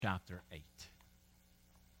chapter 8.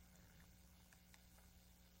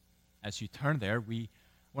 As you turn there, we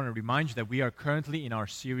want to remind you that we are currently in our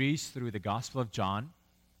series through the Gospel of John.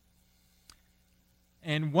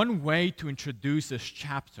 And one way to introduce this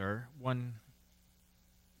chapter, one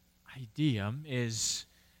idea, is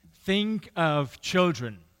think of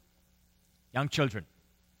children, young children,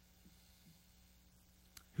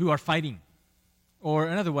 who are fighting. Or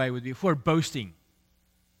another way would be who are boasting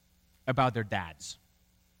about their dads.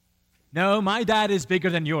 No, my dad is bigger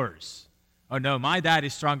than yours. Or no, my dad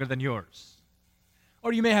is stronger than yours.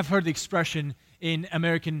 Or you may have heard the expression in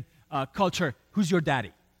American culture, who's your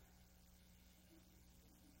daddy?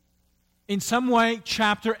 In some way,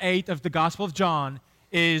 chapter 8 of the Gospel of John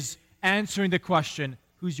is answering the question,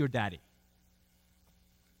 who's your daddy?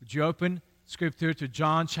 Would you open Scripture to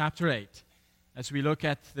John chapter 8 as we look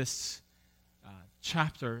at this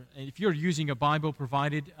chapter? And if you're using a Bible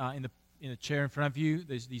provided in the chair in front of you,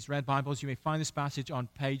 there's these red Bibles, you may find this passage on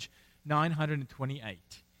page 928.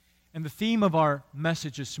 And the theme of our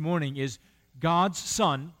message this morning is God's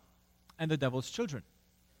Son and the Devil's Children.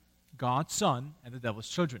 God's Son and the Devil's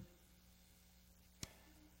Children.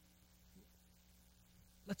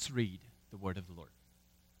 Let's read the word of the Lord.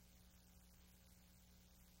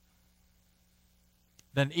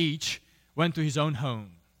 Then each went to his own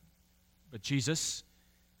home, but Jesus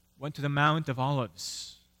went to the Mount of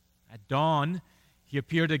Olives. At dawn, he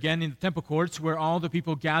appeared again in the temple courts where all the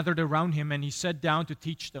people gathered around him, and he sat down to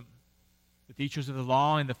teach them. The teachers of the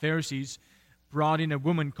law and the Pharisees brought in a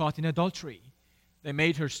woman caught in adultery. They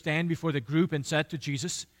made her stand before the group and said to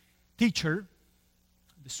Jesus, "Teacher,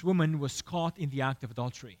 this woman was caught in the act of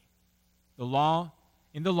adultery.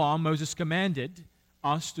 In the law, Moses commanded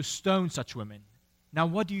us to stone such women. Now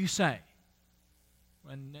what do you say?"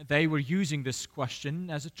 When they were using this question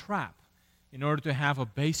as a trap in order to have a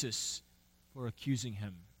basis for accusing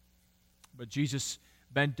him. But Jesus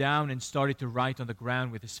bent down and started to write on the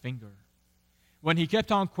ground with his finger. When he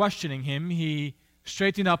kept on questioning him, he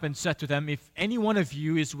straightened up and said to them, "If any one of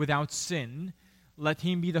you is without sin, let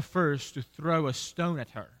him be the first to throw a stone at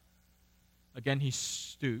her." Again he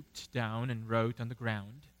stooped down and wrote on the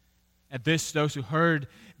ground. At this, those who heard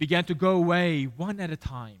began to go away one at a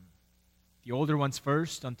time, the older ones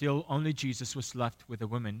first, until only Jesus was left with the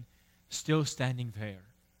woman still standing there.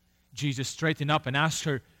 Jesus straightened up and asked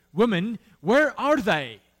her, "Woman, where are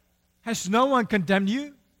they? Has no one condemned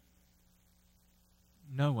you?"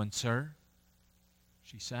 "No one, sir,"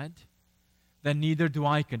 she said. "Then neither do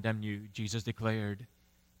I condemn you," Jesus declared.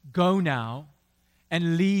 "Go now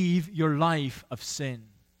and leave your life of sin."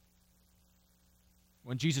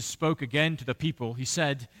 When Jesus spoke again to the people, he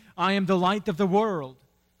said, "I am the light of the world.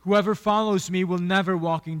 Whoever follows me will never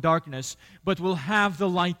walk in darkness, but will have the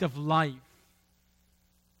light of life."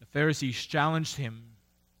 The Pharisees challenged him.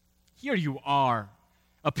 "Here you are,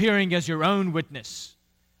 appearing as your own witness.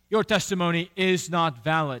 Your testimony is not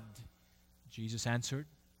valid." Jesus answered,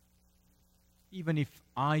 "Even if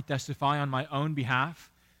I testify on my own behalf,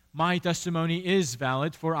 my testimony is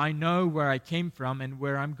valid, for I know where I came from and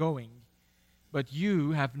where I'm going. But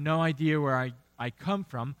you have no idea where I come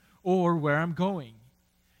from or where I'm going.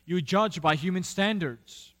 You judge by human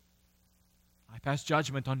standards. I pass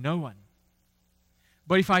judgment on no one.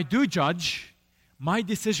 But if I do judge, my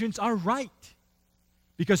decisions are right,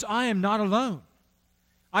 because I am not alone.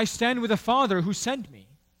 I stand with the Father who sent me.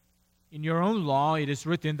 In your own law it is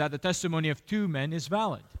written that the testimony of two men is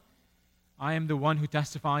valid. I am the one who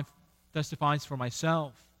testifies for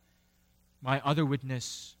myself. My other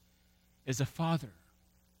witness is the Father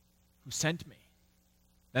who sent me."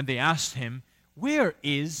 Then they asked him, "Where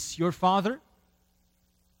is your Father?"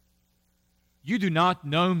 "You do not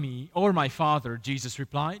know me or my Father," Jesus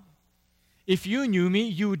replied. "If you knew me,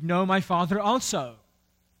 you would know my Father also."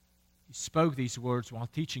 He spoke these words while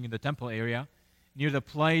teaching in the temple area, near the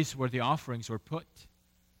place where the offerings were put.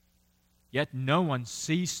 Yet no one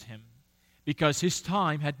seized him, because his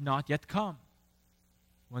time had not yet come.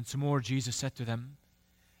 Once more Jesus said to them,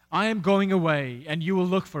 "I am going away, and you will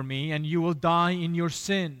look for me, and you will die in your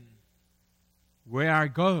sin. Where I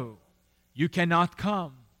go, you cannot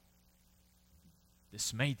come."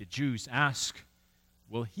 This made the Jews ask,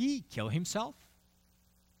 "Will he kill himself?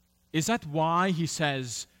 Is that why he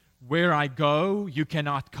says, 'Where I go, you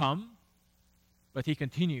cannot come'?" But he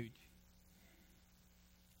continued,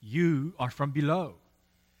 "You are from below.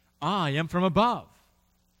 I am from above.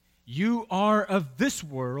 You are of this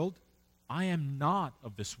world. I am not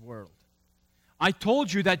of this world. I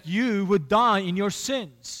told you that you would die in your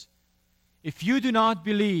sins. If you do not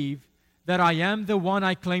believe that I am the one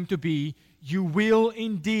I claim to be, you will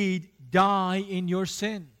indeed die in your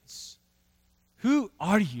sins. "Who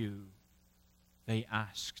are you?" they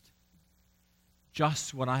asked.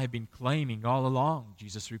 "Just what I have been claiming all along,"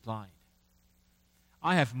 Jesus replied.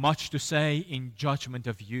 "I have much to say in judgment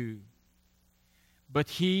of you. But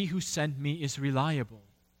he who sent me is reliable,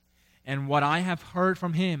 and what I have heard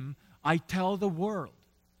from him I tell the world."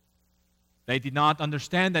 They did not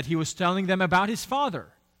understand that he was telling them about his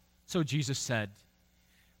Father. So Jesus said,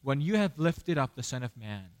 "When you have lifted up the Son of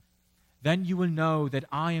Man, then you will know that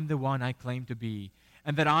I am the one I claim to be,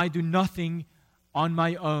 and that I do nothing on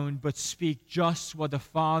my own, but speak just what the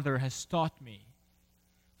Father has taught me.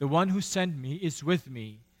 The one who sent me is with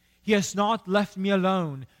me. He has not left me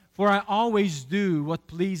alone, for I always do what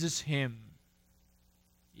pleases him."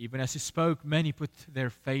 Even as he spoke, many put their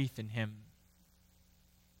faith in him.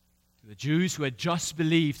 To the Jews who had just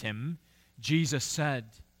believed him, Jesus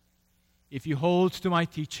said, "If you hold to my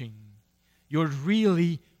teaching, you're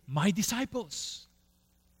really my disciples.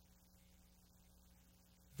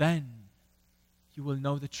 Then you will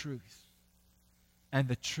know the truth, and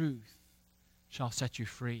the truth shall set you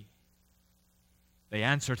free." They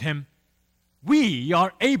answered him, "We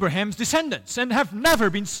are Abraham's descendants and have never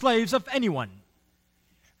been slaves of anyone.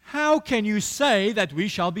 How can you say that we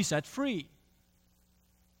shall be set free?"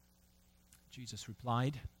 Jesus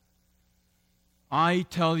replied, "I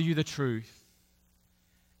tell you the truth.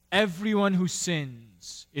 Everyone who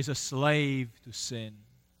sins is a slave to sin.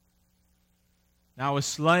 Now a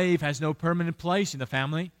slave has no permanent place in the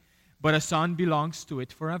family, but a son belongs to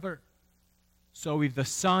it forever. So if the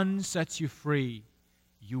Son sets you free,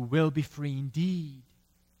 you will be free indeed.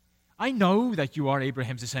 I know that you are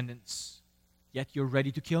Abraham's descendants, yet you're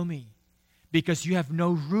ready to kill me, because you have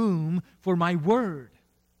no room for my word.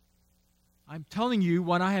 I'm telling you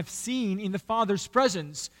what I have seen in the Father's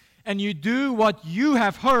presence, and you do what you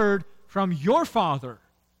have heard from your father."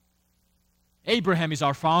 "Abraham is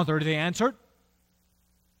our father," they answered.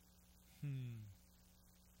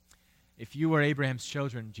 "If you were Abraham's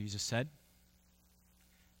children," Jesus said,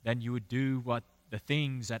 "then you would do what the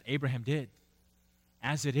things that Abraham did.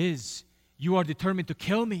 As it is, you are determined to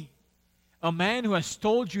kill me, a man who has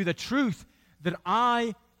told you the truth that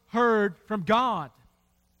I heard from God.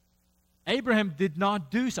 Abraham did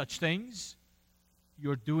not do such things.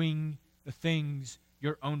 You're doing the things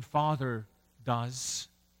your own father does."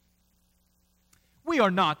 "We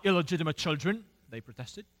are not illegitimate children," they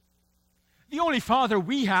protested. "The only father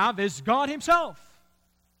we have is God himself."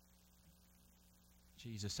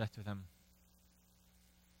 Jesus said to them,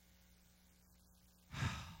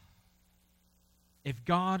 "If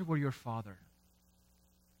God were your father,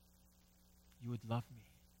 you would love me.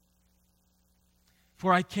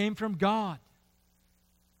 For I came from God,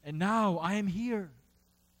 and now I am here.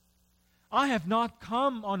 I have not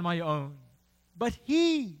come on my own, but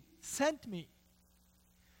He sent me.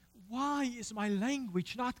 Why is my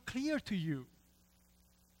language not clear to you?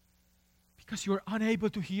 Because you are unable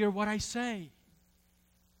to hear what I say.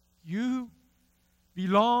 You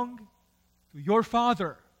belong to your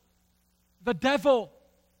father, the devil,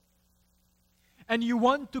 and you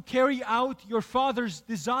want to carry out your father's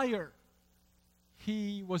desire.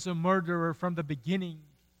 He was a murderer from the beginning,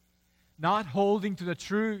 not holding to the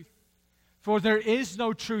truth, for there is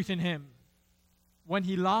no truth in him. When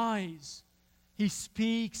he lies, he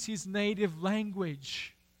speaks his native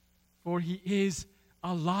language, for he is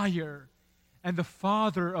a liar and the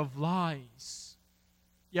father of lies.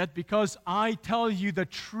 Yet because I tell you the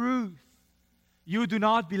truth, you do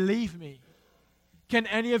not believe me. Can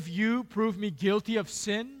any of you prove me guilty of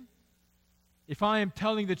sin? If I am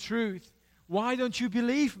telling the truth, why don't you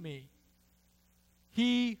believe me?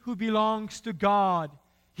 He who belongs to God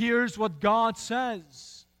hears what God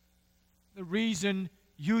says. The reason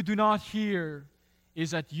you do not hear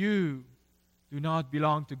is that you do not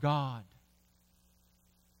belong to God."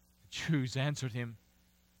 The Jews answered him,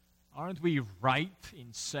 "Aren't we right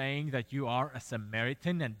in saying that you are a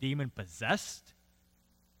Samaritan and demon-possessed?"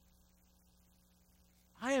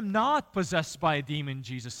 "I am not possessed by a demon,"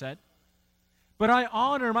 Jesus said, "but I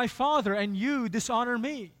honor my Father, and you dishonor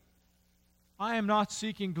me. I am not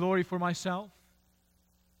seeking glory for myself,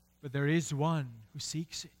 but there is one who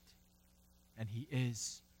seeks it, and he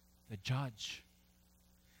is the judge.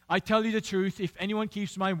 I tell you the truth, if anyone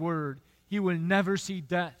keeps my word, he will never see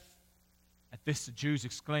death." At this the Jews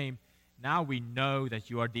exclaimed, "Now we know that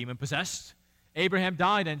you are demon-possessed. Abraham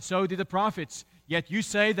died, and so did the prophets. Yet you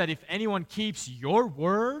say that if anyone keeps your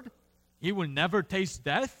word, he will never taste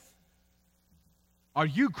death? Are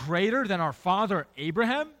you greater than our father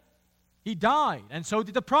Abraham? He died, and so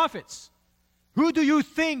did the prophets. Who do you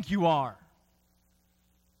think you are?"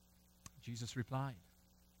 Jesus replied,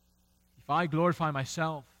 "If I glorify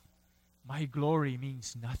myself, my glory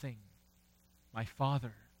means nothing. My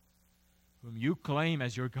Father, whom you claim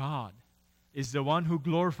as your God, is the one who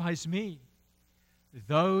glorifies me.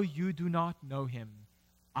 Though you do not know him,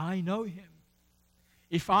 I know him.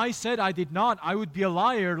 If I said I did not, I would be a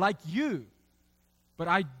liar like you. But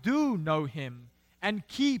I do know him and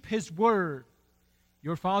keep his word.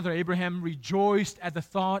 Your father Abraham rejoiced at the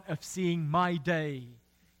thought of seeing my day.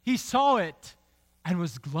 He saw it and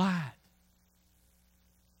was glad.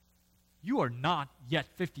 You are not yet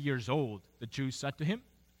 50 years old, the Jews said to him,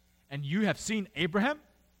 and you have seen Abraham?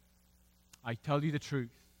 I tell you the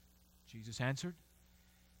truth, Jesus answered.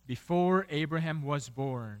 Before Abraham was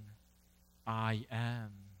born, I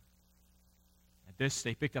am. At this,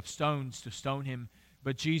 they picked up stones to stone him,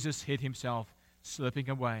 but Jesus hid himself, slipping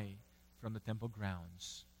away from the temple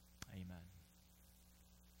grounds. Amen.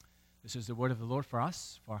 This is the word of the Lord for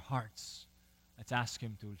us, for our hearts. Let's ask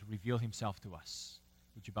him to reveal himself to us.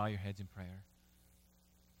 Would you bow your heads in prayer?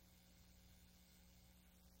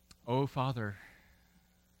 Oh, Father,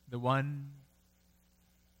 the one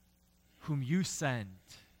whom you sent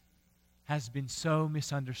has been so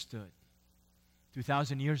misunderstood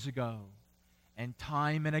 2,000 years ago and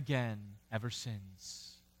time and again ever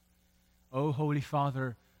since. Oh, Holy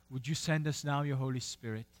Father, would you send us now your Holy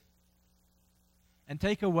Spirit and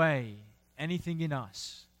take away anything in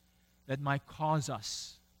us that might cause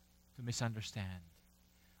us to misunderstand.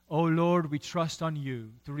 Oh Lord, we trust on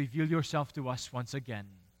you to reveal yourself to us once again.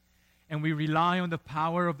 And we rely on the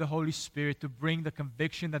power of the Holy Spirit to bring the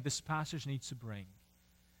conviction that this passage needs to bring,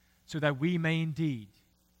 so that we may indeed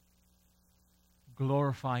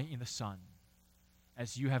glorify in the Son,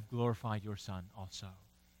 as you have glorified your Son also.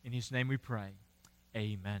 In his name we pray.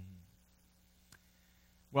 Amen.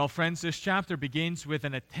 Well, friends, this chapter begins with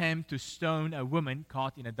an attempt to stone a woman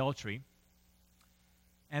caught in adultery.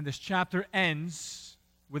 And this chapter ends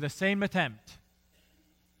with the same attempt,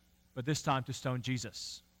 but this time to stone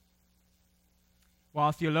Jesus.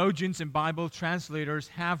 While theologians and Bible translators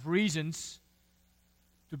have reasons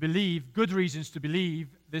to believe, good reasons to believe,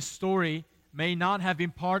 this story may not have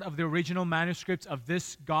been part of the original manuscripts of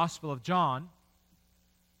this Gospel of John,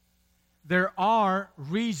 there are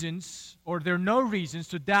reasons, or there are no reasons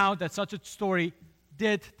to doubt that such a story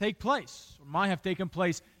did take place, or might have taken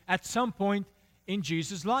place at some point in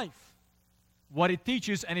Jesus' life. What it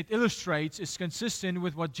teaches and it illustrates is consistent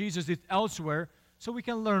with what Jesus did elsewhere, so we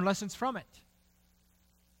can learn lessons from it.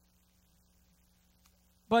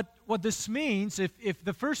 But what this means, if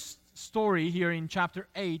the first story here in chapter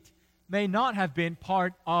 8 may not have been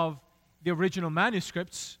part of the original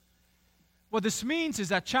manuscripts, what this means is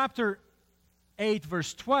that chapter 8,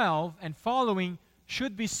 verse 12 and following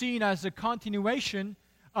should be seen as a continuation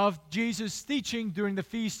of Jesus' teaching during the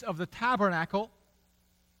Feast of the Tabernacle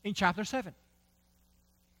in chapter 7.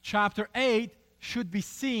 Chapter 8 should be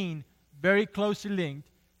seen very closely linked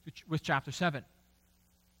with chapter 7.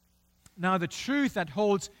 Now, the truth that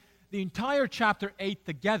holds the entire chapter 8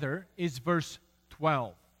 together is verse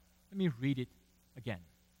 12. Let me read it again.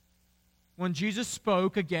 When Jesus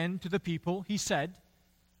spoke again to the people, he said,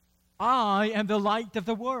 I am the light of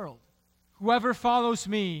the world. Whoever follows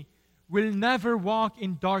me will never walk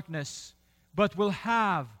in darkness, but will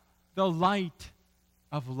have the light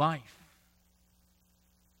of life.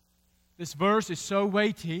 This verse is so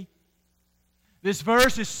weighty. This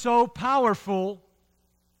verse is so powerful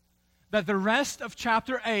that the rest of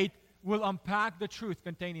chapter 8 will unpack the truth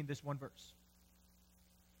contained in this one verse.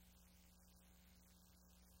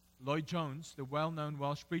 Lloyd Jones, the well-known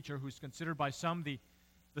Welsh preacher who's considered by some the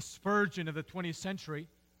Spurgeon of the 20th century,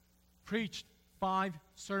 preached 5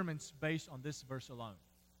 sermons based on this verse alone.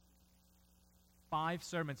 5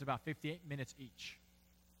 sermons, about 58 minutes each.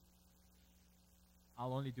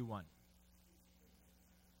 I'll only do one.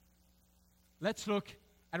 Let's look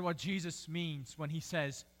at what Jesus means when he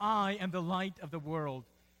says, I am the light of the world,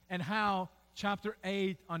 and how chapter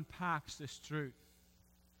 8 unpacks this truth.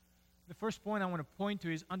 The first point I want to point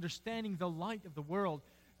to is understanding the light of the world.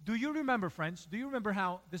 Do you remember, friends, do you remember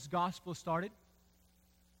how this gospel started?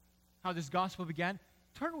 How this gospel began?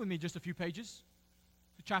 Turn with me just a few pages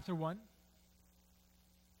to chapter 1.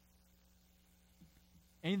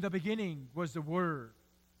 In the beginning was the Word,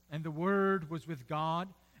 and the Word was with God,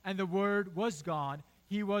 and the Word was God.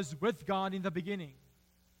 He was with God in the beginning.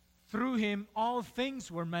 Through him all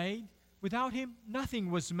things were made. Without him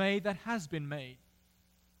nothing was made that has been made.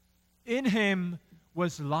 In him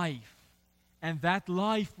was life, and that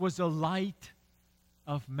life was the light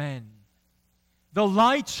of men. The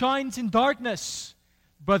light shines in darkness,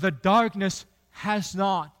 but the darkness has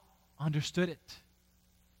not understood it.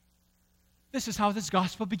 This is how this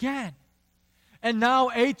gospel began. And now,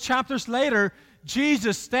 8 chapters later,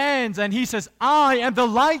 Jesus stands and he says, I am the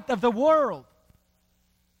light of the world.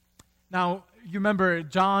 Now, you remember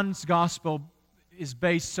John's gospel is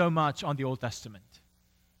based so much on the Old Testament.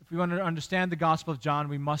 If we want to understand the Gospel of John,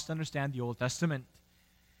 we must understand the Old Testament.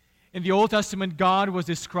 In the Old Testament, God was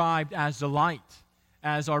described as the light.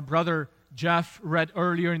 As our brother Jeff read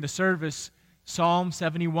earlier in the service, Psalm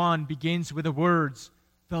 71 begins with the words,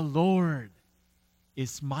 the Lord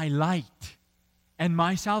is my light and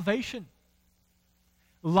my salvation.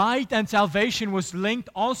 Light and salvation was linked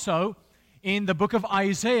also in the book of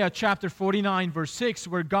Isaiah, chapter 49, verse 6,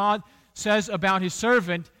 where God says about his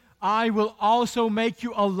servant, I will also make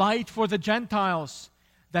you a light for the Gentiles,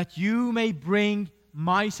 that you may bring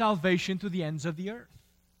my salvation to the ends of the earth.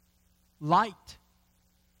 Light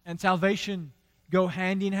and salvation go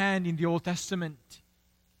hand in hand in the Old Testament.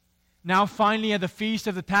 Now finally at the Feast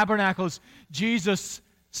of the Tabernacles, Jesus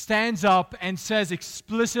stands up and says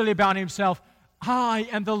explicitly about himself, I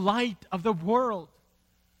am the light of the world.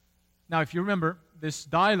 Now if you remember, this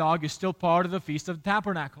dialogue is still part of the Feast of the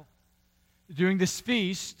Tabernacle. During this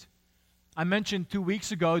feast, I mentioned 2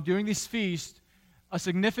 weeks ago, during this feast, a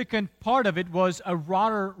significant part of it was a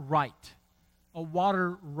water rite. A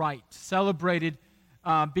water rite celebrated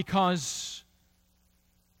because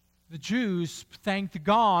the Jews thanked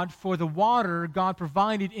God for the water God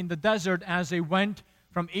provided in the desert as they went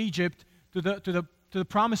from Egypt to the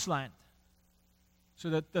Promised Land. So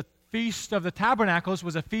that the Feast of the Tabernacles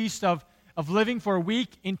was a feast of living for a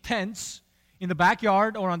week in tents in the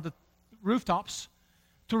backyard or on the rooftops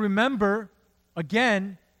to remember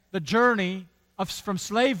again the journey from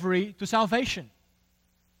slavery to salvation.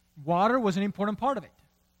 Water was an important part of it.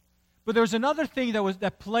 But there's another thing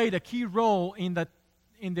that played a key role in the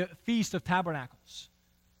Feast of Tabernacles.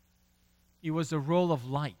 It was the role of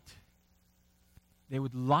light. They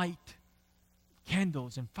would light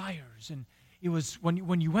candles and fires, and it was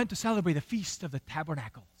when you went to celebrate the Feast of the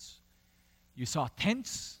Tabernacles, you saw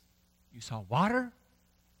tents, you saw water,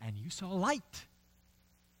 and you saw light.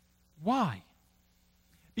 Why?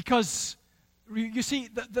 Because you see,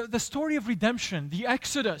 the story of redemption, the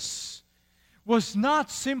Exodus, was not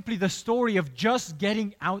simply the story of just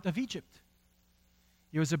getting out of Egypt.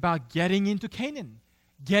 It was about getting into Canaan,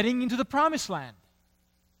 getting into the Promised Land.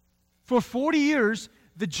 For 40 years,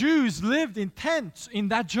 the Jews lived in tents in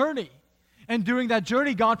that journey. And during that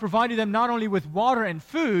journey, God provided them not only with water and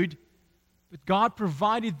food, but God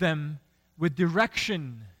provided them with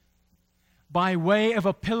direction by way of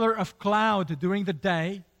a pillar of cloud during the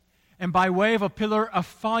day and by way of a pillar of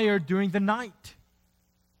fire during the night.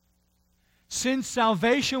 Since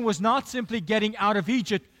salvation was not simply getting out of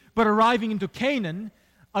Egypt, but arriving into Canaan,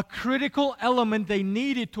 a critical element they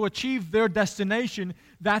needed to achieve their destination,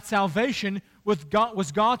 that salvation,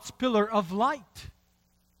 was God's pillar of light.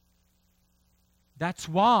 That's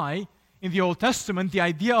why in the Old Testament, the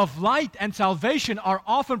idea of light and salvation are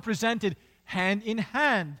often presented hand in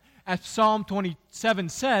hand, as Psalm 27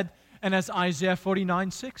 said, and as Isaiah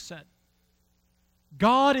 49:6 said.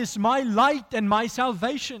 God is my light and my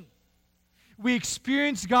salvation. We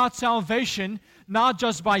experience God's salvation not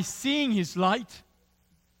just by seeing His light,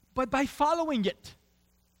 but by following it.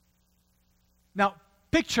 Now,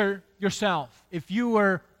 picture yourself if you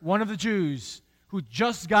were one of the Jews who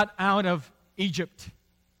just got out of Egypt.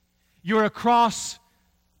 You're across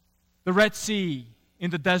the Red Sea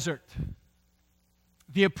in the desert.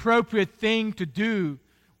 The appropriate thing to do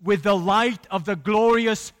with the light of the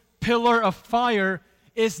glorious pillar of fire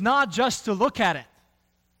is not just to look at it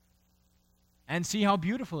and see how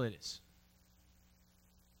beautiful it is.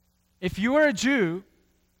 If you were a Jew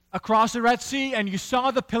across the Red Sea and you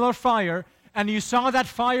saw the pillar of fire and you saw that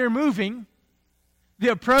fire moving, the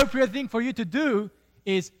appropriate thing for you to do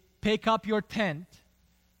is pick up your tent,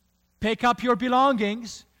 pick up your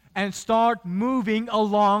belongings, and start moving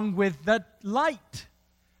along with that light.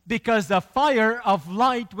 Because the fire of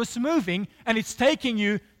light was moving and it's taking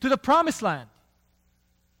you to the Promised Land.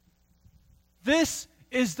 This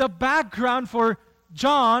is the background for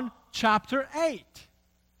John chapter 8.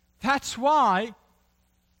 That's why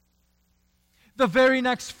the very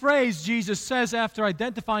next phrase Jesus says after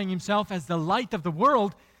identifying himself as the light of the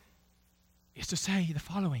world is to say the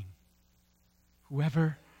following: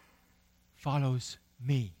 whoever follows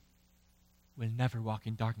me will never walk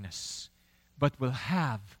in darkness, but will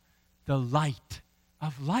have the light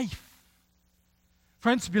of life.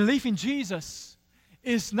 Friends, belief in Jesus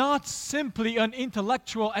is not simply at an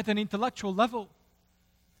intellectual level.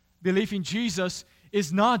 Belief in Jesus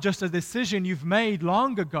is not just a decision you've made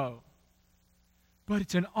long ago, but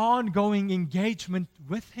it's an ongoing engagement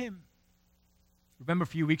with Him. Remember a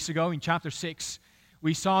few weeks ago in chapter 6,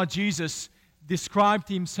 we saw Jesus described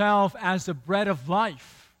himself as the bread of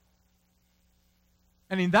life.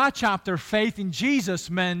 And in that chapter, faith in Jesus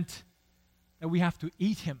meant that we have to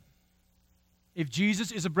eat him. If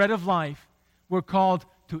Jesus is the bread of life, we're called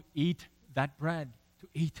to eat that bread, to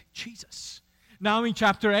eat Jesus. Now in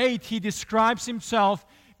chapter 8, he describes himself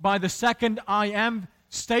by the second I am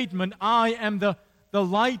statement. I am the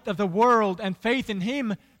light of the world, and faith in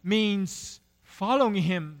him means following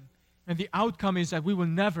him. And the outcome is that we will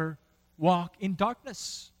never walk in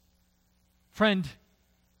darkness. Friend,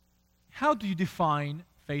 how do you define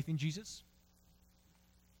faith in Jesus?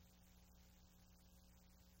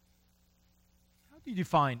 How do you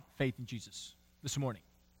define faith in Jesus this morning?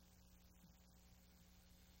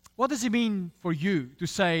 What does it mean for you to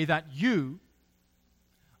say that you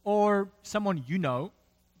or someone you know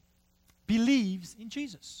believes in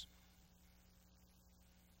Jesus?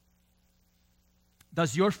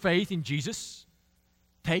 Does your faith in Jesus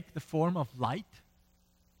take the form of light?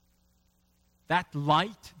 That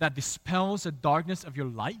light that dispels the darkness of your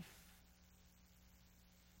life?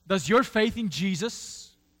 Does your faith in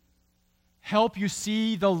Jesus help you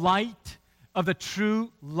see the light of the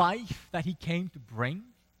true life that he came to bring?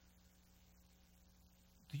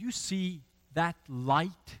 Do you see that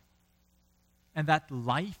light and that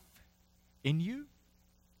life in you?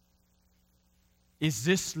 Is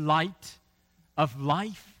this light of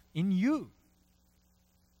life in you?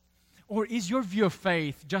 Or is your view of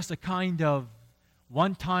faith just a kind of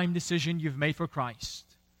one-time decision you've made for Christ?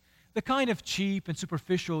 The kind of cheap and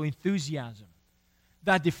superficial enthusiasm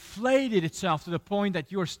that deflated itself to the point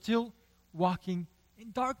that you are still walking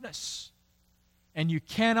in darkness and you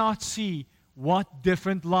cannot see what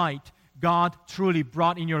different light God truly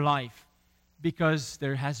brought in your life because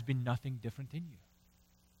there has been nothing different in you.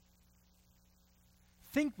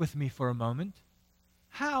 Think with me for a moment.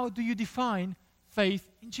 How do you define faith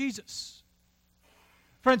in Jesus?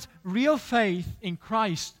 Friends, real faith in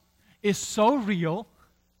Christ is so real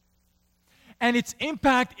and its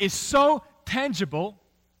impact is so tangible,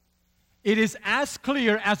 it is as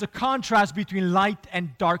clear as a contrast between light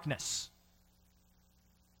and darkness.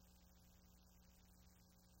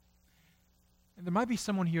 And there might be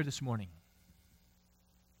someone here this morning.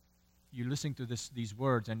 You're listening to these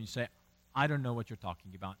words and you say, I don't know what you're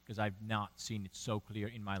talking about because I've not seen it so clear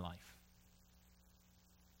in my life.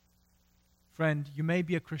 Friend, you may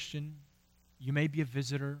be a Christian, you may be a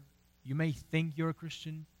visitor, you may think you're a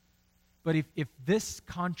Christian, but if this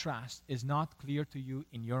contrast is not clear to you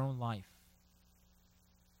in your own life,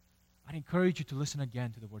 I'd encourage you to listen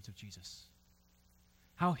again to the words of Jesus.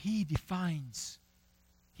 How he defines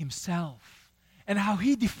himself and how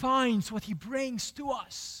he defines what he brings to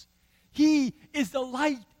us. He is the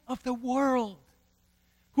light of the world.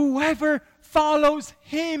 Whoever follows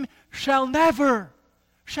him shall never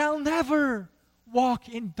walk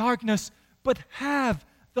in darkness, but have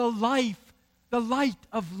the light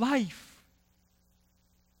of life.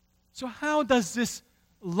 So how does this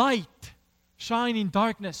light shine in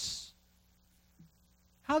darkness?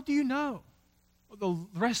 How do you know? Well,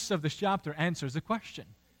 the rest of this chapter answers the question.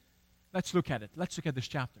 Let's look at it. Let's look at this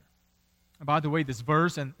chapter. And by the way, this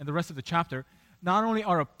verse and the rest of the chapter not only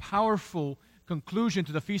are a powerful conclusion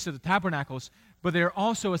to the Feast of the Tabernacles, but they are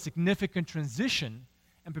also a significant transition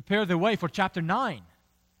and prepare the way for chapter 9,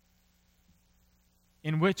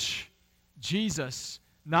 in which Jesus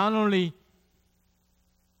not only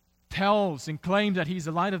tells and claims that he's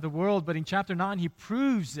the light of the world, but in chapter 9 he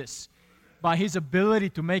proves this by his ability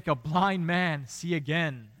to make a blind man see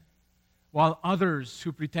again, while others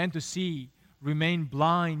who pretend to see remain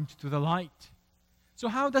blind to the light. So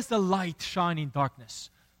how does the light shine in darkness?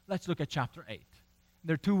 Let's look at chapter 8.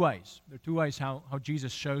 There are two ways. There are two ways how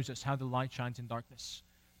Jesus shows us how the light shines in darkness.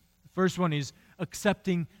 The first one is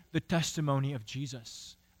accepting the testimony of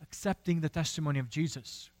Jesus. Accepting the testimony of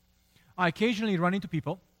Jesus. I occasionally run into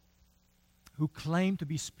people who claim to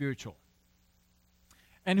be spiritual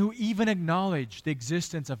and who even acknowledge the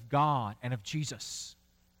existence of God and of Jesus.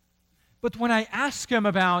 But when I ask them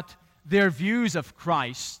about their views of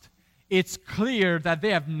Christ, it's clear that they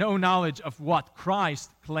have no knowledge of what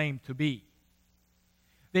Christ claimed to be.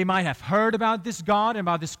 They might have heard about this God and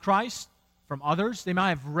about this Christ from others. They might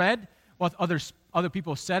have read what other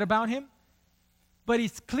people said about him. But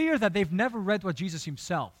it's clear that they've never read what Jesus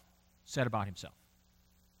himself said about himself.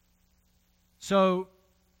 So,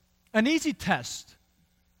 an easy test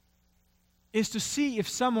is to see if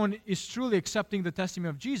someone is truly accepting the testimony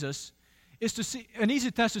of Jesus. An easy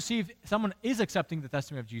test to see if someone is accepting the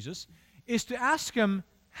testimony of Jesus is to ask him,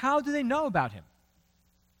 how do they know about him?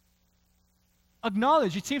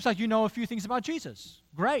 acknowledge, it seems like you know a few things about Jesus.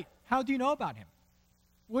 Great. How do you know about him?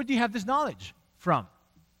 Where do you have this knowledge from?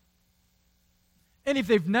 And if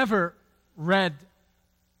they've never read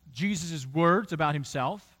Jesus' words about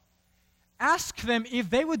himself, ask them if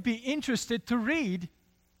they would be interested to read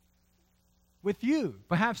with you.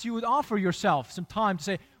 Perhaps you would offer yourself some time to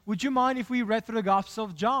say, would you mind if we read through the Gospel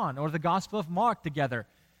of John or the Gospel of Mark together?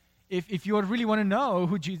 If you really want to know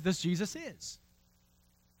who this Jesus is.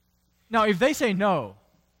 Now, if they say no,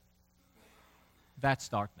 that's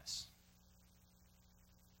darkness.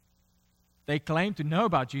 They claim to know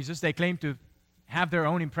about Jesus. They claim to have their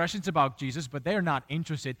own impressions about Jesus, but they're not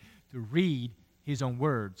interested to read his own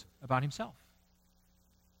words about himself.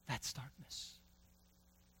 That's darkness.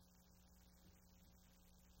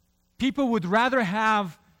 People would rather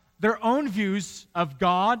have their own views of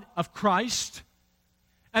God, of Christ,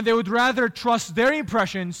 and they would rather trust their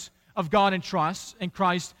impressions of God and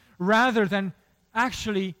Christ rather than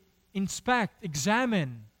actually inspect,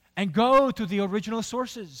 examine, and go to the original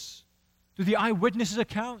sources, to the eyewitnesses'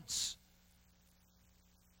 accounts.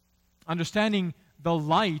 Understanding the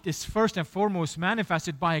light is first and foremost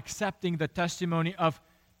manifested by accepting the testimony of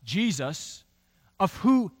Jesus, of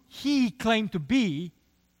who he claimed to be,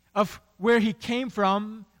 of where he came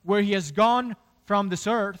from, where he has gone from this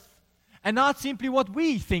earth, and not simply what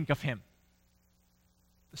we think of him.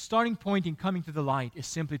 The starting point in coming to the light is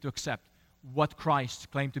simply to accept what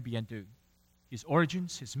Christ claimed to be and do. His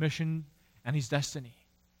origins, his mission, and his destiny.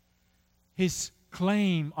 His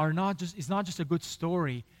claim is not just a good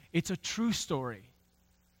story, it's a true story.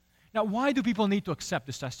 Now, why do people need to accept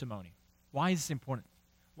this testimony? Why is this important?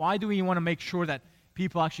 Why do we want to make sure that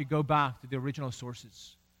people actually go back to the original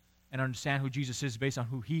sources and understand who Jesus is based on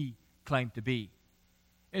who he claimed to be?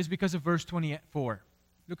 It is because of verse 24.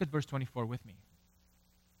 Look at verse 24 with me.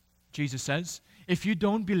 Jesus says, if you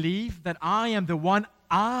don't believe that I am the one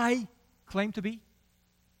I claim to be,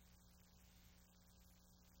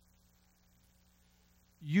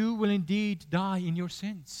 you will indeed die in your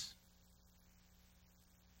sins.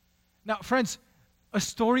 Now, friends, a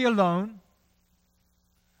story alone,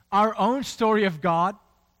 our own story of God,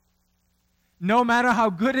 no matter how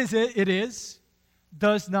good it is,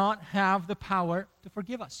 does not have the power to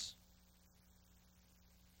forgive us.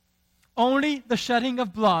 Only the shedding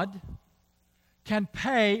of blood can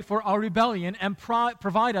pay for our rebellion and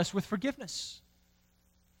provide us with forgiveness.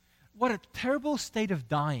 What a terrible state of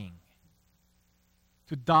dying.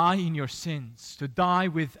 To die in your sins, to die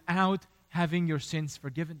without having your sins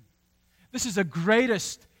forgiven. This is the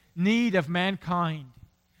greatest need of mankind.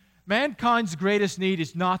 Mankind's greatest need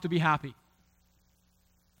is not to be happy.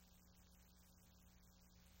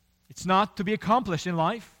 It's not to be accomplished in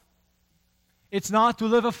life. It's not to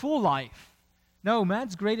live a full life. No,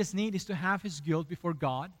 man's greatest need is to have his guilt before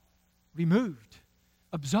God removed,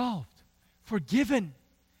 absolved, forgiven,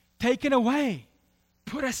 taken away,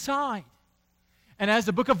 put aside. And as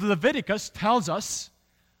the book of Leviticus tells us,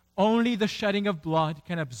 only the shedding of blood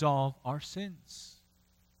can absolve our sins.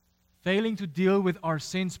 Failing to deal with our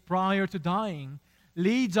sins prior to dying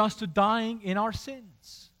leads us to dying in our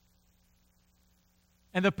sins.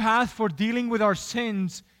 And the path for dealing with our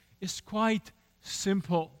sins is quite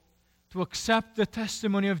simple. To accept the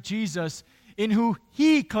testimony of Jesus in who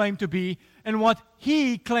he claimed to be and what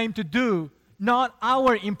he claimed to do, not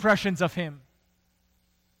our impressions of him.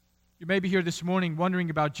 You may be here this morning wondering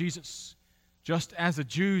about Jesus, just as the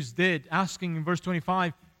Jews did, asking in verse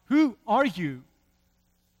 25, who are you?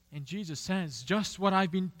 And Jesus says, just what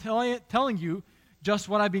I've been telling you, just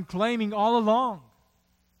what I've been claiming all along.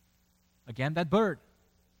 Again, that bird.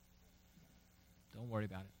 Don't worry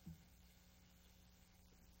about it.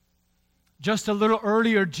 Just a little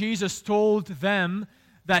earlier, Jesus told them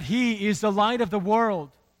that he is the light of the world.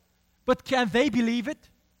 But can they believe it?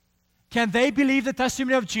 Can they believe the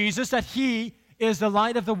testimony of Jesus that he is the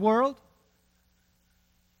light of the world?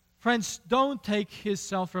 Friends, don't take his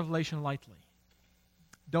self-revelation lightly.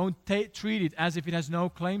 Don't treat it as if it has no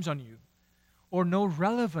claims on you or no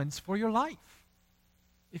relevance for your life.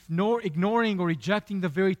 If ignoring or rejecting the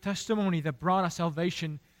very testimony that brought us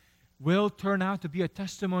salvation will turn out to be a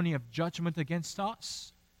testimony of judgment against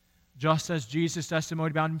us, just as Jesus'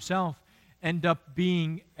 testimony about himself ended up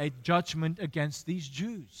being a judgment against these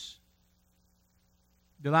Jews.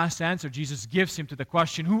 The last answer Jesus gives him to the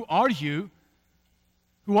question, who are you?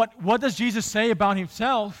 What does Jesus say about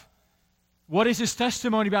himself? What is his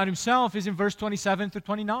testimony about himself is in verse 27 to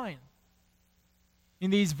 29. In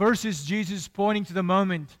these verses, Jesus is pointing to the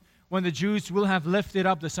moment when the Jews will have lifted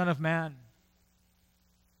up the Son of Man.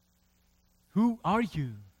 Who are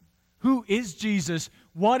you? Who is Jesus?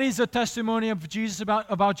 What is the testimony of Jesus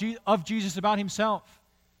about himself?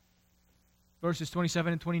 Verses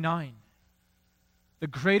 27 and 29. The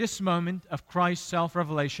greatest moment of Christ's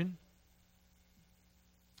self-revelation,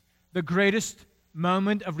 the greatest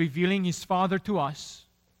moment of revealing his Father to us,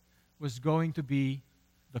 was going to be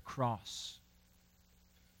the cross.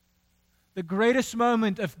 The greatest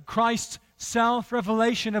moment of Christ's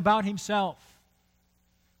self-revelation about himself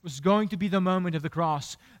was going to be the moment of the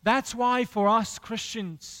cross. That's why for us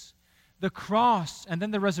Christians, the cross and then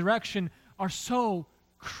the resurrection are so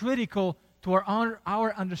critical to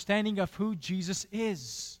our understanding of who Jesus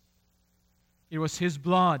is. It was his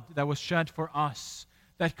blood that was shed for us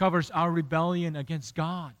that covers our rebellion against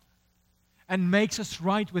God and makes us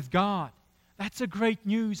right with God. That's the great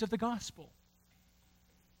news of the gospel.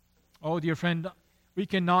 Oh, dear friend, we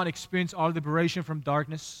cannot experience our liberation from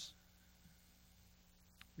darkness.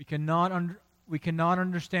 We cannot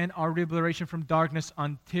understand our liberation from darkness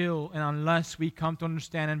until and unless we come to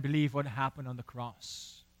understand and believe what happened on the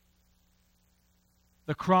cross.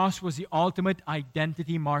 The cross was the ultimate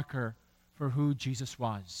identity marker for who Jesus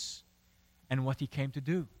was and what he came to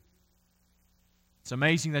do. It's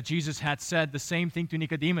amazing that Jesus had said the same thing to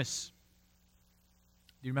Nicodemus.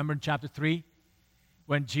 Do you remember in chapter 3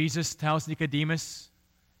 when Jesus tells Nicodemus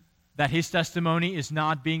that his testimony is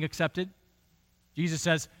not being accepted? Jesus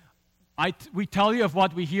says, we tell you of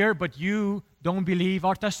what we hear, but you don't believe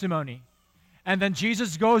our testimony. And then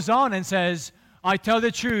Jesus goes on and says, I tell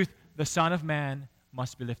the truth, the Son of Man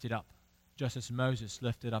must be lifted up, just as Moses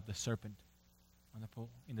lifted up the serpent on the pole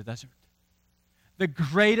in the desert. The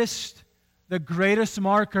greatest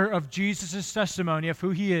marker of Jesus' testimony of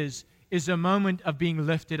who he is a moment of being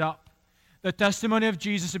lifted up. The testimony of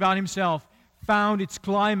Jesus about himself found its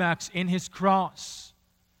climax in his cross.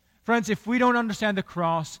 Friends, if we don't understand the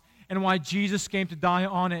cross and why Jesus came to die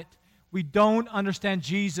on it, we don't understand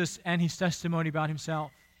Jesus and his testimony about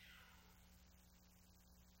himself.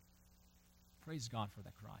 Praise God for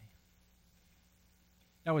that cry.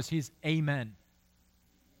 That was his amen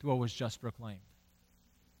to what was just proclaimed.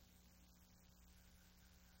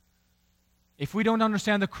 If we don't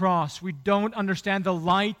understand the cross, we don't understand the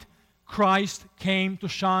light Christ came to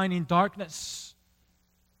shine in darkness.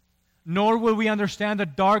 Nor will we understand the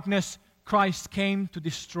darkness Christ came to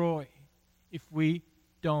destroy if we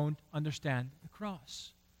don't understand the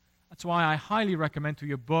cross. That's why I highly recommend to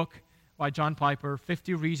you a book by John Piper,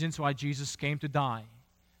 50 Reasons Why Jesus Came to Die.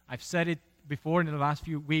 I've said it before in the last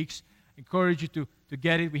few weeks. I encourage you to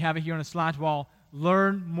get it. We have it here on the slat wall.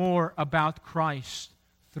 Learn more about Christ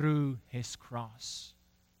through his cross.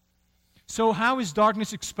 So how is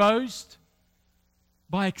darkness exposed?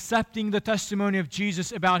 By accepting the testimony of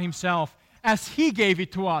Jesus about himself as he gave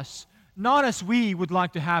it to us, not as we would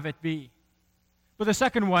like to have it be. But the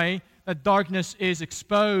second way that darkness is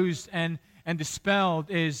exposed and dispelled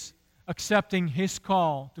is accepting his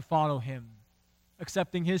call to follow him.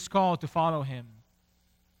 Accepting his call to follow him.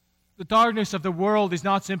 The darkness of the world is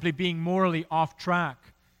not simply being morally off track,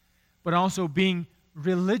 but also being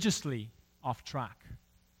religiously off track.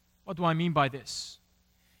 What do I mean by this?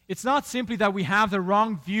 It's not simply that we have the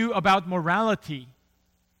wrong view about morality,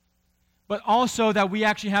 but also that we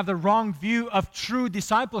actually have the wrong view of true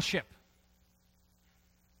discipleship.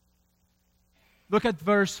 Look at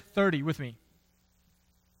verse 30 with me.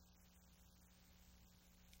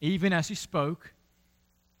 Even as he spoke,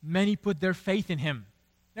 many put their faith in him.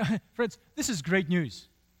 Now, friends, this is great news.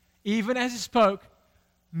 Even as he spoke,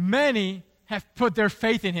 many have put their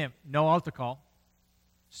faith in him. No altar call.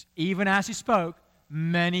 Even as he spoke,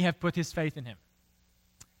 many have put his faith in him.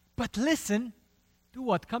 But listen to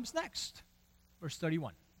what comes next. Verse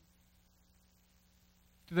 31.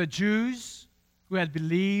 To the Jews who had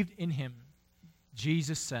believed in him,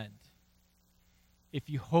 Jesus said, if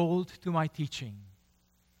you hold to my teaching,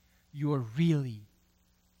 you are really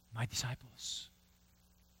my disciples.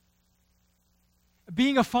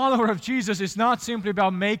 Being a follower of Jesus is not simply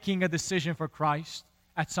about making a decision for Christ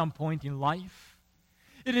at some point in life.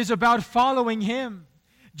 It is about following him.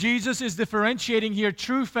 Jesus is differentiating here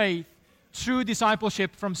true faith, true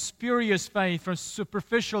discipleship from spurious faith, from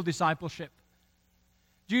superficial discipleship.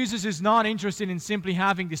 Jesus is not interested in simply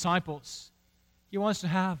having disciples. He wants to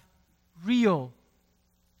have real,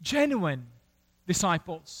 genuine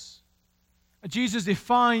disciples. Jesus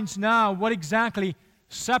defines now what exactly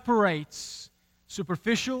separates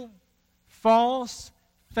superficial, false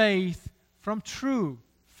faith from true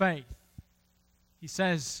faith. He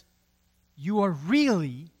says, you are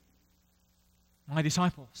really my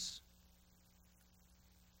disciples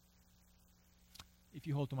if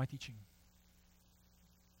you hold to my teaching.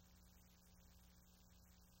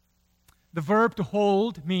 The verb to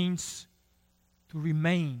hold means to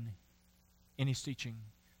remain in his teaching,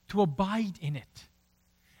 to abide in it.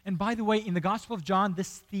 And by the way, in the Gospel of John,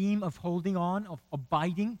 this theme of holding on, of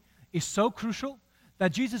abiding, is so crucial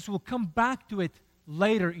that Jesus will come back to it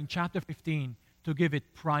later in chapter 15 to give it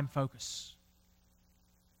prime focus.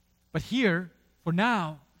 But here, for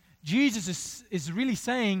now, Jesus is really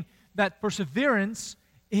saying that perseverance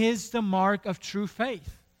is the mark of true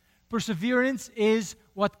faith. Perseverance is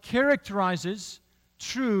what characterizes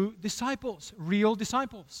true disciples, real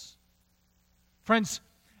disciples. Friends,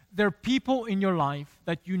 there are people in your life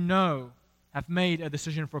that you know have made a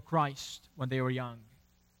decision for Christ when they were young,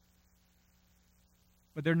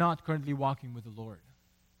 but they're not currently walking with the Lord.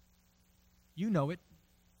 You know it,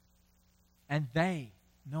 and they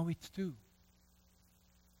know it too.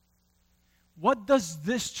 What does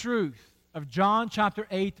this truth of John chapter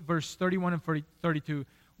 8, verse 31 and 32,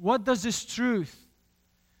 what does this truth,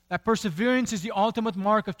 that perseverance is the ultimate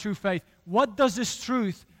mark of true faith, what does this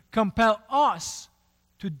truth compel us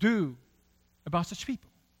to do about such people?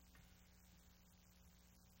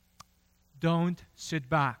 Don't sit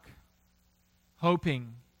back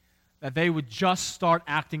hoping that they would just start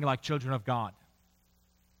acting like children of God.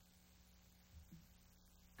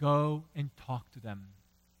 Go and talk to them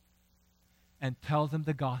and tell them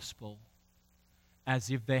the gospel as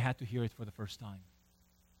if they had to hear it for the first time.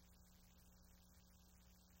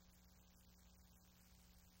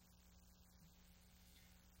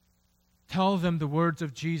 Tell them the words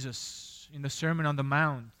of Jesus in the Sermon on the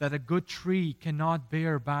Mount, that a good tree cannot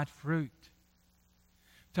bear bad fruit.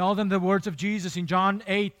 Tell them the words of Jesus in John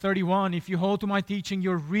 8:31, if you hold to my teaching,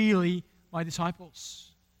 you're really my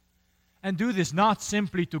disciples. And do this not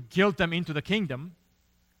simply to guilt them into the kingdom,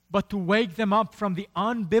 but to wake them up from the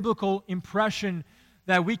unbiblical impression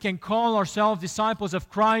that we can call ourselves disciples of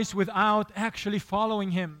Christ without actually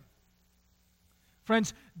following Him.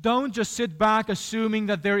 Friends, don't just sit back assuming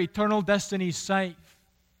that their eternal destiny is safe.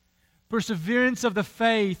 Perseverance of the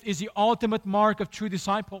faith is the ultimate mark of true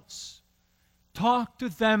disciples. Talk to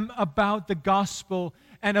them about the gospel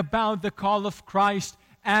and about the call of Christ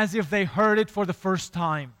as if they heard it for the first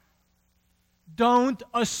time. Don't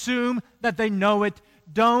assume that they know it.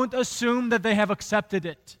 Don't assume that they have accepted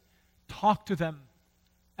it. Talk to them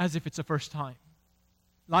as if it's the first time.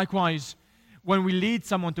 Likewise, when we lead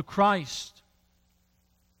someone to Christ,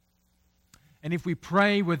 and if we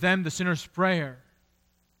pray with them the sinner's prayer,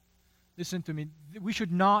 listen to me, we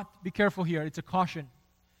should not, be careful here, it's a caution.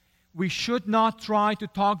 We should not try to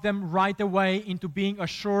talk them right away into being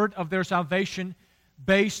assured of their salvation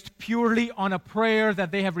based purely on a prayer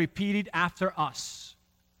that they have repeated after us,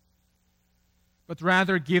 but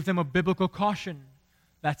rather give them a biblical caution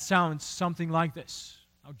that sounds something like this.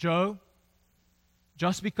 Now, Joe,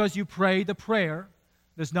 just because you prayed the prayer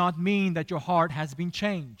does not mean that your heart has been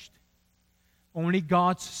changed. Only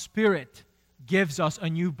God's Spirit gives us a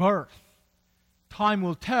new birth. Time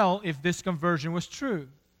will tell if this conversion was true.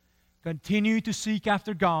 Continue to seek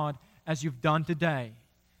after God as you've done today.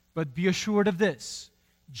 But be assured of this: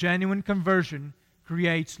 genuine conversion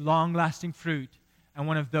creates long-lasting fruit, and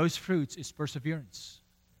one of those fruits is perseverance.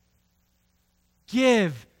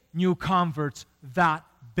 Give new converts that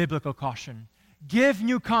biblical caution. Give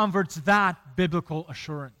new converts that biblical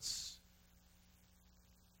assurance.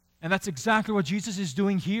 And that's exactly what Jesus is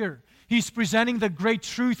doing here. He's presenting the great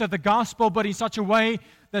truth of the gospel, but in such a way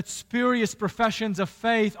that spurious professions of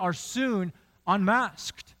faith are soon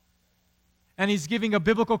unmasked. And He's giving a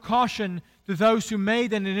biblical caution to those who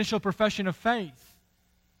made an initial profession of faith.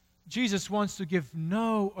 Jesus wants to give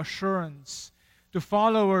no assurance to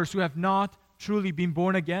followers who have not truly been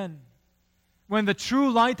born again. When the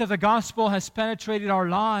true light of the gospel has penetrated our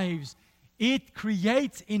lives, it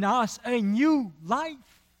creates in us a new life.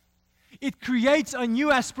 It creates a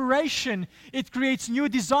new aspiration. It creates new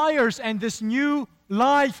desires, and this new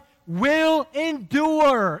life will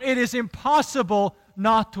endure. It is impossible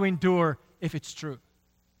not to endure if it's true.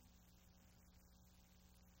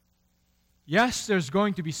 Yes, there's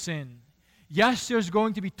going to be sin. Yes, there's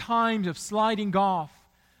going to be times of sliding off,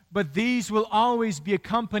 but these will always be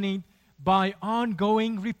accompanied by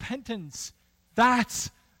ongoing repentance.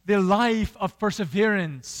 That's the life of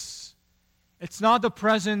perseverance. It's not the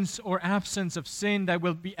presence or absence of sin that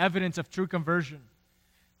will be evidence of true conversion,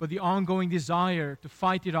 but the ongoing desire to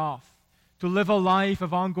fight it off, to live a life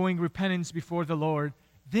of ongoing repentance before the Lord.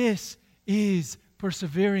 This is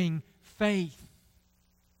persevering faith.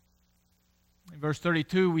 In verse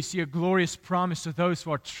 32, we see a glorious promise to those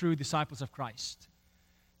who are true disciples of Christ.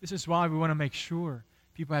 This is why we want to make sure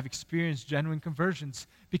people have experienced genuine conversions,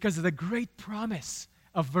 because of the great promise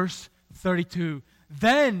of verse 32.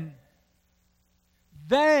 Then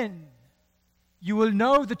Then you will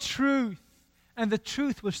know the truth, and the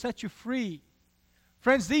truth will set you free.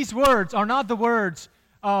 Friends, these words are not the words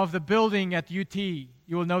of the building at UT. You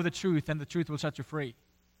will know the truth, and the truth will set you free.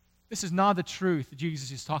 This is not the truth that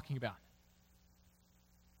Jesus is talking about.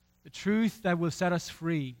 The truth that will set us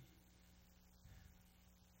free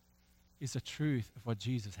is the truth of what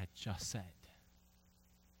Jesus had just said.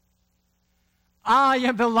 I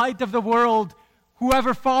am the light of the world.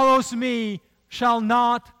 Whoever follows me shall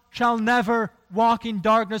never walk in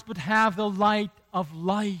darkness, but have the light of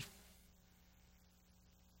life.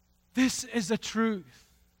 This is the truth.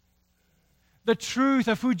 The truth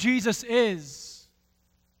of who Jesus is.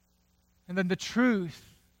 And then the truth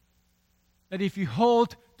that if you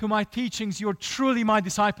hold to my teachings, you are truly my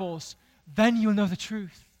disciples. Then you'll know the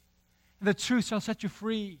truth. And the truth shall set you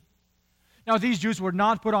free. Now, these Jews were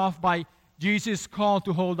not put off by Jesus' call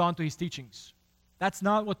to hold on to his teachings. That's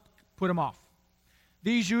not what put them off.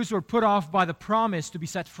 These Jews were put off by the promise to be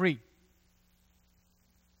set free.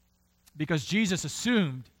 Because Jesus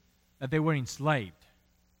assumed that they were enslaved.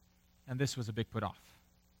 And this was a big put off.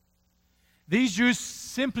 These Jews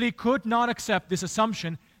simply could not accept this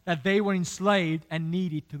assumption that they were enslaved and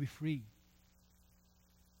needed to be free.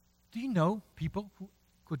 Do you know people who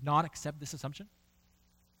could not accept this assumption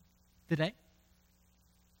today?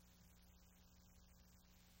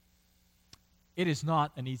 It is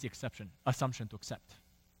not an easy assumption to accept.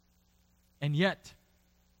 And yet,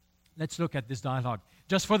 let's look at this dialogue.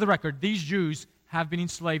 Just for the record, these Jews have been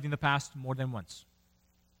enslaved in the past more than once.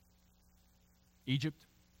 Egypt,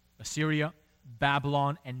 Assyria,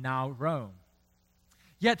 Babylon, and now Rome.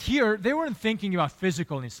 Yet here, they weren't thinking about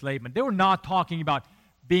physical enslavement. They were not talking about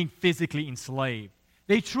being physically enslaved.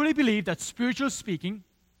 They truly believed that spiritually speaking,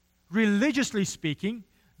 religiously speaking,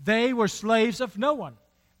 they were slaves of no one.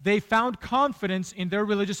 They found confidence in their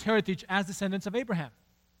religious heritage as descendants of Abraham.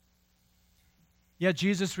 Yet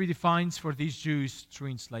Jesus redefines for these Jews true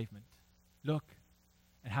enslavement. Look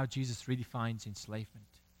at how Jesus redefines enslavement.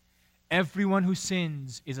 Everyone who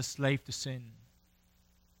sins is a slave to sin.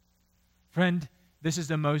 Friend, this is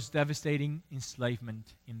the most devastating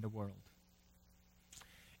enslavement in the world.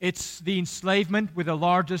 It's the enslavement with the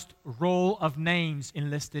largest roll of names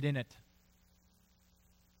enlisted in it.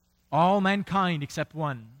 All mankind except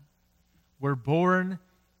one were born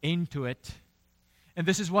into it. And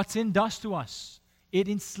this is what sin does to us. It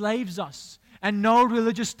enslaves us. And no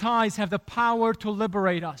religious ties have the power to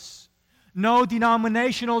liberate us. No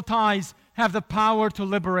denominational ties have the power to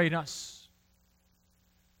liberate us.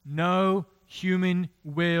 No human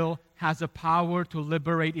will has the power to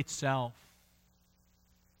liberate itself.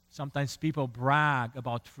 Sometimes people brag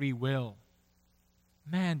about free will.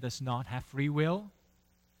 Man does not have free will.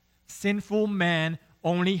 Sinful man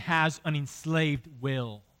only has an enslaved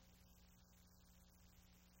will.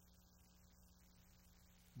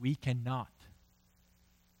 We cannot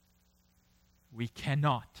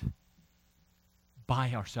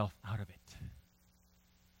buy ourselves out of it.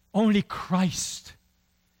 Only Christ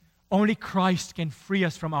can free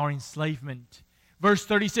us from our enslavement. Verse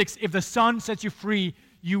 36, if the Son sets you free,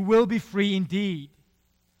 you will be free indeed.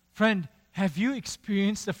 Friend, have you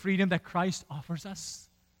experienced the freedom that Christ offers us?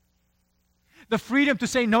 The freedom to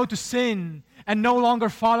say no to sin and no longer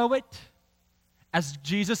follow it. As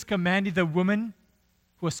Jesus commanded the woman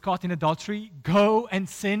who was caught in adultery, go and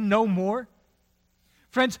sin no more.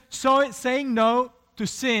 Friends, so saying no to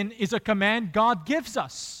sin is a command God gives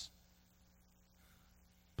us.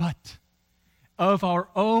 But of our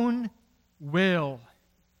own will,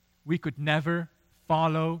 we could never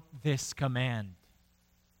follow this command.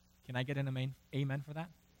 Can I get an amen for that?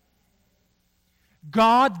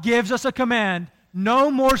 God gives us a command.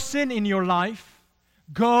 No more sin in your life.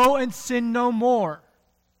 Go and sin no more.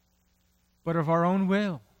 But of our own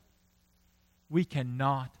will, we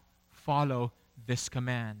cannot follow this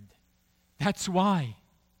command. That's why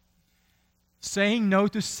saying no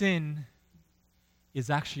to sin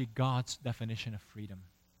is actually God's definition of freedom.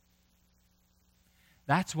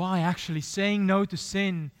 That's why actually saying no to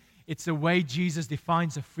sin, it's the way Jesus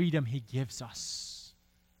defines the freedom He gives us.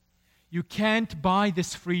 You can't buy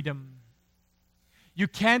this freedom. You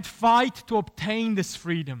can't fight to obtain this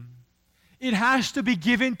freedom. It has to be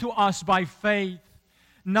given to us by faith,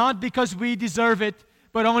 not because we deserve it,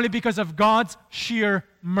 but only because of God's sheer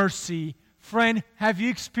mercy. Friend, have you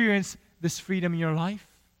experienced this freedom in your life?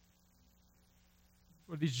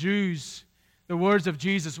 For the Jews, the words of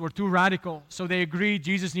Jesus were too radical, so they agreed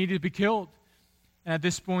Jesus needed to be killed. And at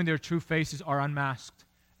this point, their true faces are unmasked,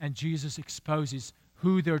 and Jesus exposes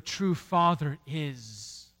who their true Father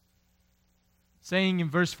is. Saying in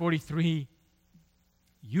verse 43,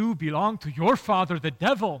 You belong to your father, the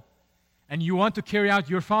devil, and you want to carry out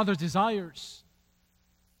your father's desires.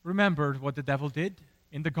 Remember what the devil did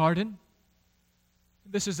in the garden?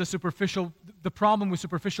 This is the problem with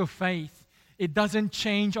superficial faith. It doesn't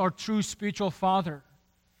change our true spiritual father.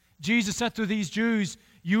 Jesus said to these Jews,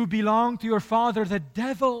 you belong to your father, the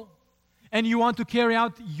devil, and you want to carry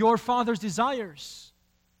out your father's desires.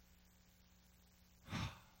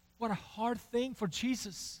 What a hard thing for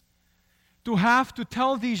Jesus to have to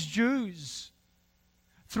tell these Jews.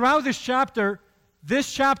 Throughout this chapter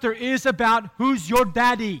is about who's your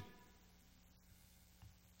daddy.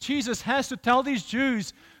 Jesus has to tell these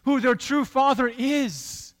Jews who their true father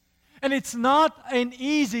is. And it's not an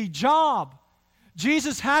easy job.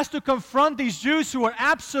 Jesus has to confront these Jews who are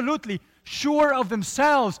absolutely sure of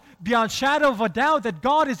themselves, beyond shadow of a doubt, that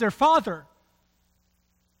God is their father.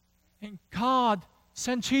 And God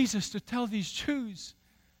sent Jesus to tell these Jews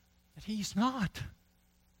that He's not.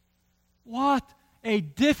 What a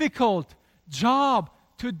difficult job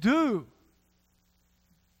to do.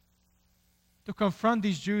 To confront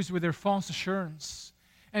these Jews with their false assurance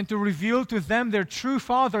and to reveal to them their true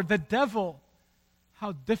father, the devil.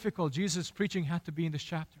 How difficult Jesus' preaching had to be in this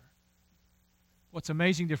chapter. What's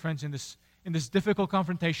amazing, dear friends, in this difficult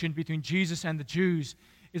confrontation between Jesus and the Jews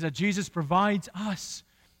is that Jesus provides us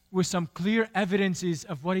with some clear evidences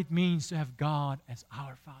of what it means to have God as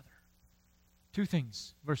our Father. Two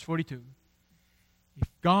things. Verse 42. If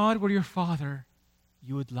God were your Father,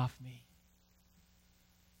 you would love me.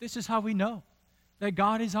 This is how we know that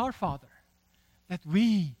God is our Father, that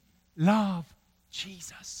we love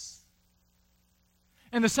Jesus.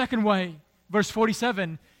 And the second way, verse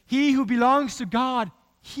 47, he who belongs to God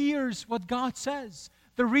hears what God says.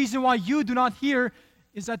 The reason why you do not hear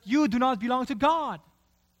is that you do not belong to God.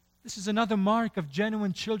 This is another mark of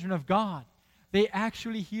genuine children of God. They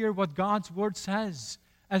actually hear what God's Word says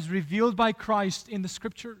as revealed by Christ in the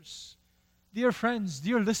Scriptures. Dear friends,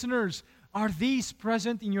 dear listeners, are these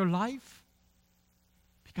present in your life?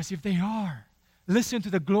 Because if they are, listen to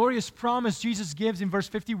the glorious promise Jesus gives in verse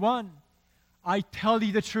 51. I tell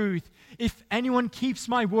you the truth, if anyone keeps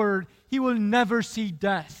my word, he will never see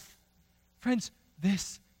death. Friends,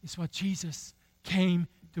 this is what Jesus came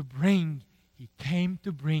to bring. He came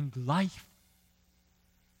to bring life.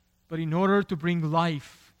 But in order to bring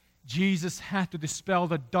life, Jesus had to dispel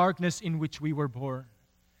the darkness in which we were born.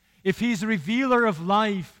 If He's a revealer of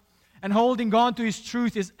life, and holding on to His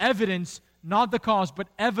truth is evidence, not the cause, but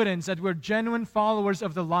evidence that we're genuine followers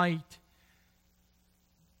of the light,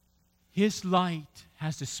 His light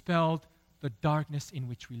has dispelled the darkness in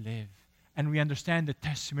which we live. And we understand the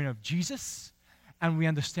testimony of Jesus, and we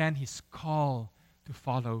understand His call to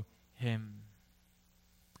follow Him.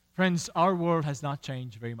 Friends, our world has not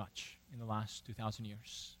changed very much in the last 2,000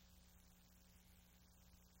 years.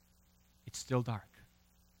 It's still dark.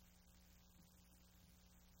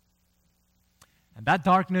 And that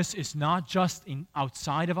darkness is not just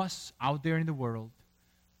outside of us, out there in the world.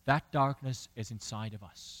 That darkness is inside of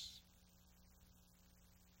us.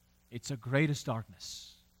 It's the greatest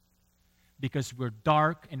darkness because we're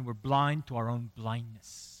dark and we're blind to our own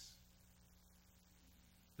blindness.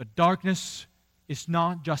 The darkness is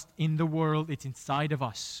not just in the world, it's inside of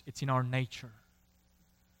us. It's in our nature.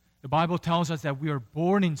 The Bible tells us that we are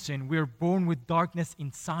born in sin. We are born with darkness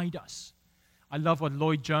inside us. I love what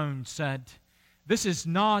Lloyd Jones said. This is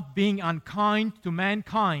not being unkind to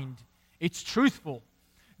mankind. It's truthful.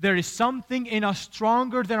 There is something in us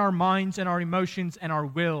stronger than our minds and our emotions and our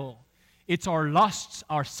will. It's our lusts,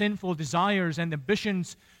 our sinful desires and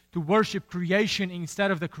ambitions to worship creation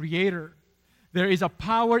instead of the Creator. There is a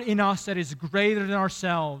power in us that is greater than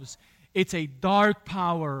ourselves. It's a dark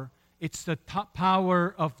power. It's the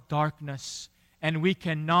power of darkness. And we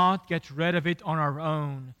cannot get rid of it on our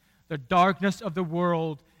own. The darkness of the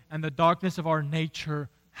world and the darkness of our nature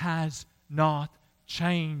has not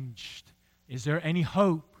changed. Is there any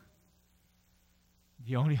hope?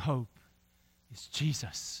 The only hope is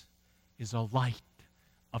Jesus is the light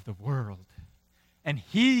of the world. And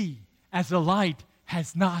He, as the light,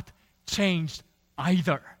 has not changed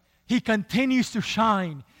either. He continues to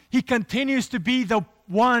shine. He continues to be the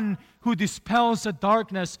one who dispels the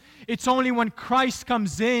darkness. It's only when Christ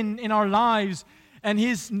comes in our lives and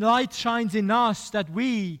His light shines in us that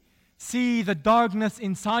we see the darkness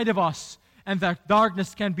inside of us, and that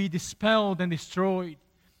darkness can be dispelled and destroyed.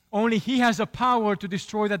 Only He has the power to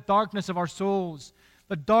destroy the darkness of our souls,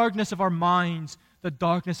 the darkness of our minds, the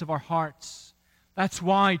darkness of our hearts. That's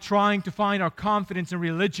why trying to find our confidence in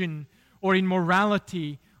religion or in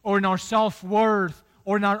morality or in our self-worth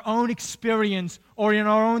or in our own experience or in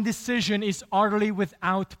our own decision is utterly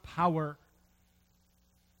without power.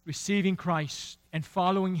 receiving Christ and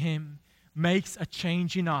following Him makes a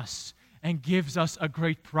change in us and gives us a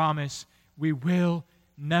great promise. We will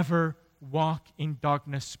never walk in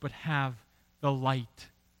darkness but have the light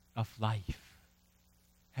of life.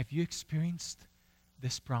 Have you experienced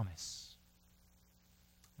this promise?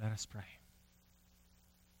 Let us pray.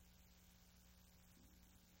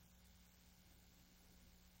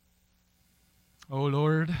 Oh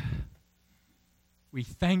Lord, we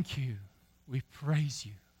thank you, we praise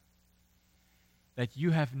you that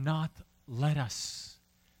you have not let us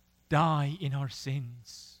die in our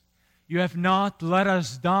sins. You have not let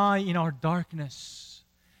us die in our darkness,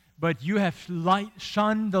 but you have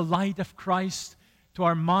shone the light of Christ to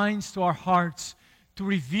our minds, to our hearts, to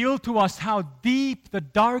reveal to us how deep the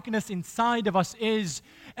darkness inside of us is.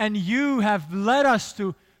 And you have led us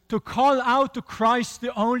to call out to Christ,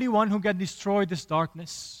 the only one who can destroy this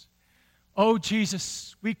darkness. Oh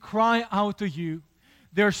Jesus, we cry out to you.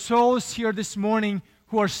 There are souls here this morning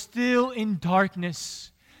who are still in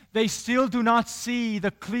darkness. They still do not see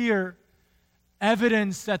the clear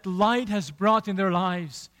evidence that light has brought in their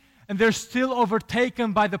lives. And they're still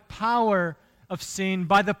overtaken by the power of sin,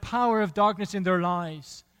 by the power of darkness in their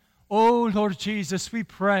lives. Oh Lord Jesus, we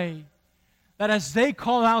pray that as they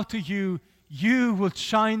call out to you, you will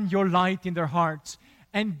shine your light in their hearts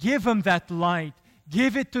and give them that light.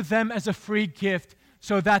 Give it to them as a free gift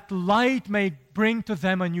so that light may bring to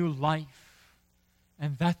them a new life,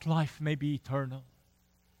 and that life may be eternal.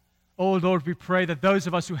 Oh Lord, we pray that those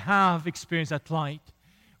of us who have experienced that light,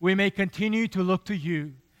 we may continue to look to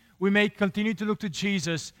you. We may continue to look to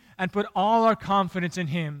Jesus and put all our confidence in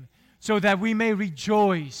Him so that we may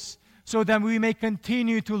rejoice, so that we may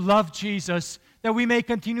continue to love Jesus, that we may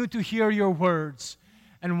continue to hear your words,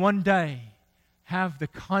 and one day have the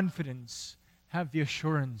confidence, have the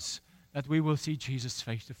assurance that we will see Jesus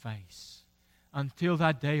face to face. Until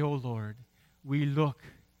that day, O Lord, we look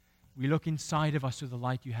inside of us to the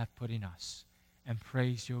light you have put in us and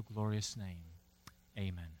praise your glorious name.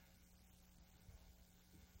 Amen.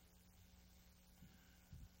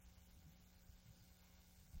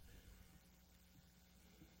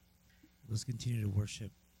 Let's continue to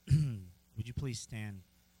worship. Would you please stand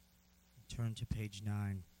and turn to page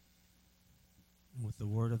 9? And with the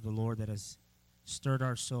word of the Lord that has stirred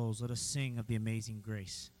our souls, let us sing of the amazing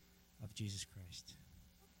grace of Jesus Christ.